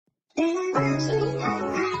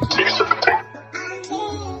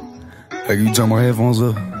Hey, can you turn my headphones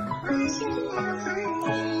up?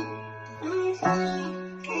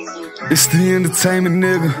 It's the entertainment,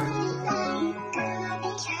 nigga.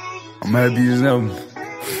 I'm happy as ever.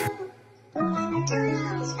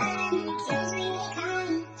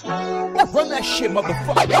 Run that shit,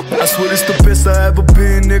 motherfucker. I swear it's the best I ever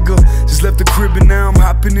been, nigga. Just left the crib and now I'm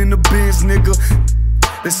hopping in the Benz, nigga.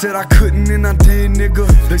 They said I couldn't and I did, nigga.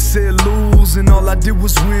 They said lose and all I did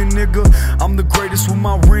was win, nigga. I'm the greatest with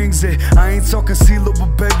my rings at. I ain't talking CeeLo,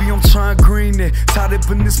 but baby, I'm trying green it. Tied up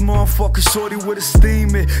in this motherfucker, shorty with a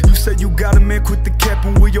steam it. You said you got a man, quit the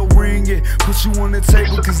capping where your ring at. Put you on the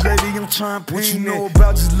table, cause lady, I'm trying to what you know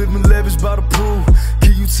about just living lavish by the pool?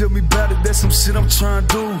 Can you tell me about it? That's some shit I'm trying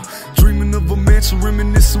to do. Dreaming of a mansion,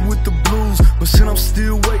 reminiscing with the blues. But shit, I'm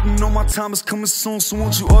still waiting, know my time is coming soon. So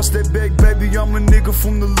won't you arch that back, baby, I'm a nigga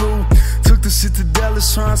from the Lou. Took the shit to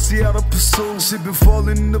Dallas, trying to see how to pursue. Shit been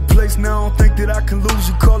falling into place, now I don't think that I can lose.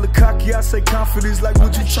 You call it cocky, I say confidence, like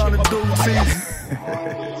what you trying to do, T?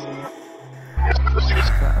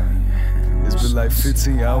 It's been like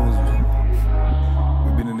 15 hours.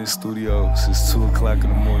 We've been in this studio since 2 o'clock in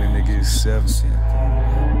the morning, nigga, it's 7.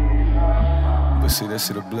 But shit, that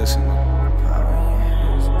shit a blessing. A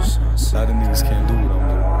lot of niggas can't do what I'm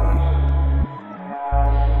doing.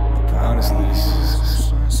 Honestly,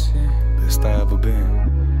 it's best I ever been.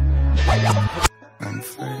 I'm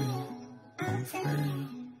free, I'm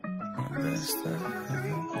best I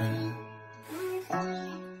ever been.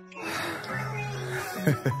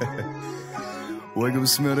 Wake up and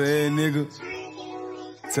smell the air, nigga.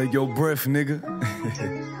 Take your breath, nigga.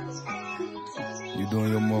 You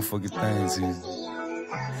doing your motherfucking things here.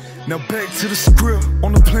 Now back to the script,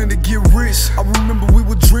 on the plan to get rich. I remember we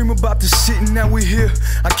were dreaming about this shit and now we're here.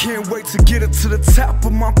 I can't wait to get it to the top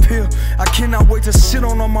of my pill. I cannot wait to shit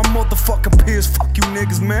on all my motherfucking peers. Fuck you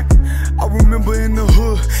niggas, man. I remember in the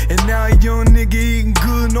hood, and now a young nigga eating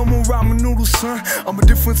good. No more ramen noodles, son. I'm a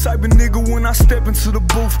different type of nigga when I step into the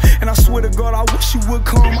booth. And I swear to God, I wish you would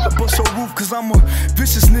come. I bust your roof, cause I'm a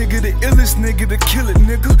vicious nigga, the illest nigga, the kill it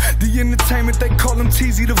nigga. The entertainment, they call him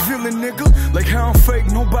TZ, the villain nigga. Like how I'm fake,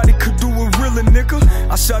 nobody could do it realer, nigga.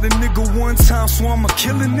 I shot a nigga one time, so I'm a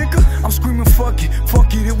killer, nigga. I'm screaming, fuck it,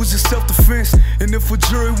 it was just self-defense. And if a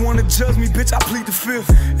jury wanna judge me, bitch, I plead the fifth.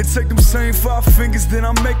 And take them same 5 fingers, then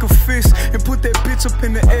I make a fist. And put that bitch up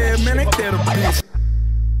in the air, man, ain't that a bitch?